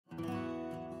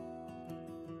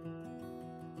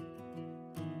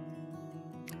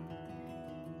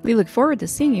We look forward to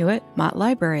seeing you at Mott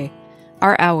Library.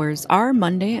 Our hours are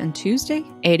Monday and Tuesday,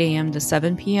 8 a.m. to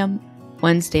 7 p.m.,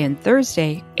 Wednesday and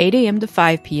Thursday, 8 a.m. to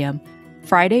 5 p.m.,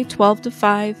 Friday, 12 to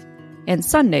 5, and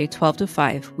Sunday, 12 to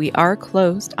 5. We are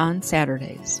closed on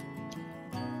Saturdays.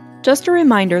 Just a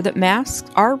reminder that masks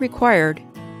are required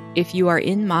if you are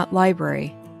in Mott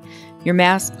Library. Your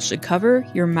mask should cover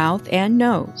your mouth and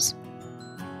nose.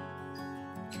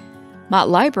 Mott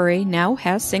Library now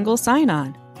has single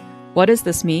sign-on. What does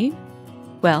this mean?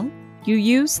 Well, you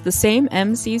use the same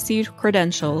MCC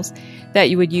credentials that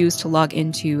you would use to log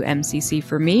into MCC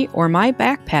for Me or My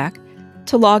Backpack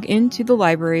to log into the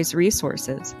library's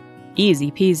resources.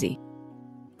 Easy peasy.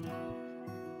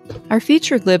 Our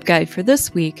featured LibGuide for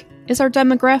this week is our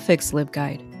Demographics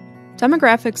LibGuide.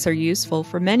 Demographics are useful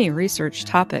for many research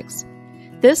topics.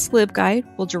 This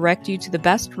LibGuide will direct you to the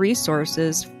best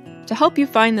resources to help you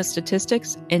find the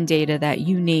statistics and data that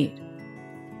you need.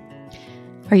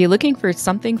 Are you looking for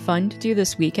something fun to do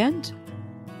this weekend?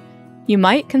 You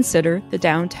might consider the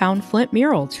Downtown Flint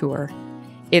Mural Tour.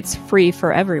 It's free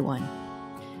for everyone.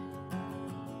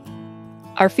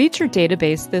 Our featured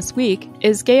database this week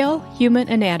is Gale Human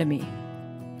Anatomy.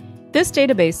 This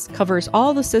database covers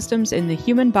all the systems in the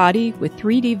human body with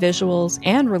 3D visuals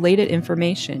and related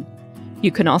information.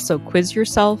 You can also quiz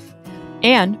yourself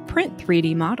and print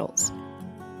 3D models.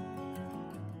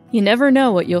 You never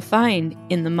know what you'll find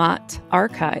in the Mott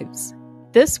archives.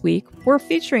 This week, we're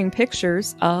featuring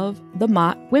pictures of the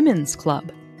Mott Women's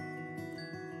Club.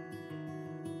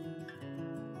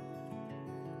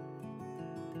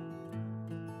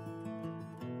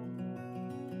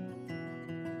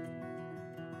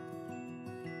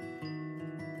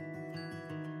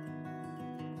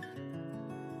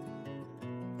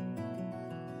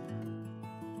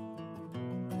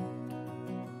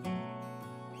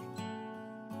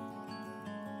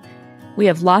 We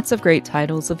have lots of great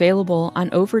titles available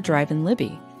on Overdrive and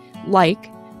Libby, like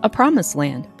A Promised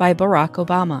Land by Barack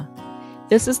Obama.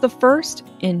 This is the first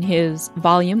in his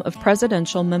volume of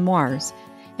presidential memoirs,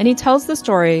 and he tells the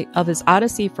story of his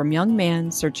odyssey from young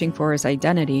man searching for his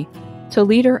identity to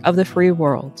leader of the free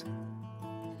world.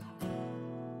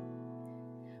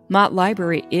 Mott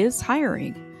Library is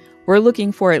hiring. We're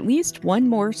looking for at least one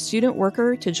more student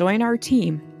worker to join our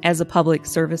team as a public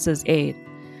services aide.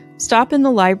 Stop in the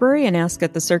library and ask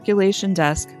at the circulation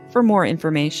desk for more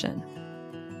information.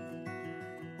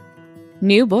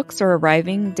 New books are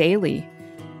arriving daily.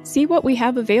 See what we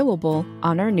have available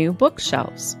on our new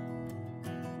bookshelves.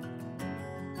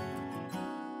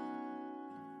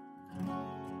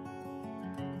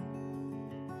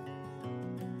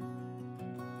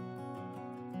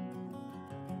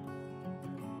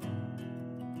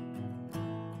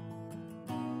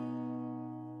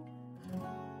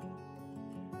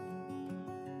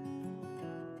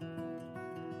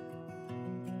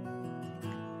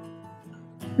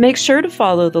 Make sure to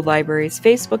follow the library's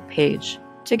Facebook page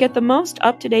to get the most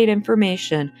up-to-date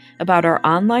information about our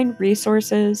online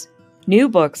resources, new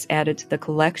books added to the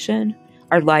collection,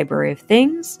 our library of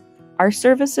things, our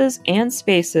services and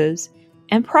spaces,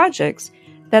 and projects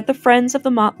that the Friends of the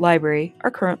Mott Library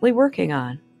are currently working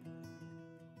on.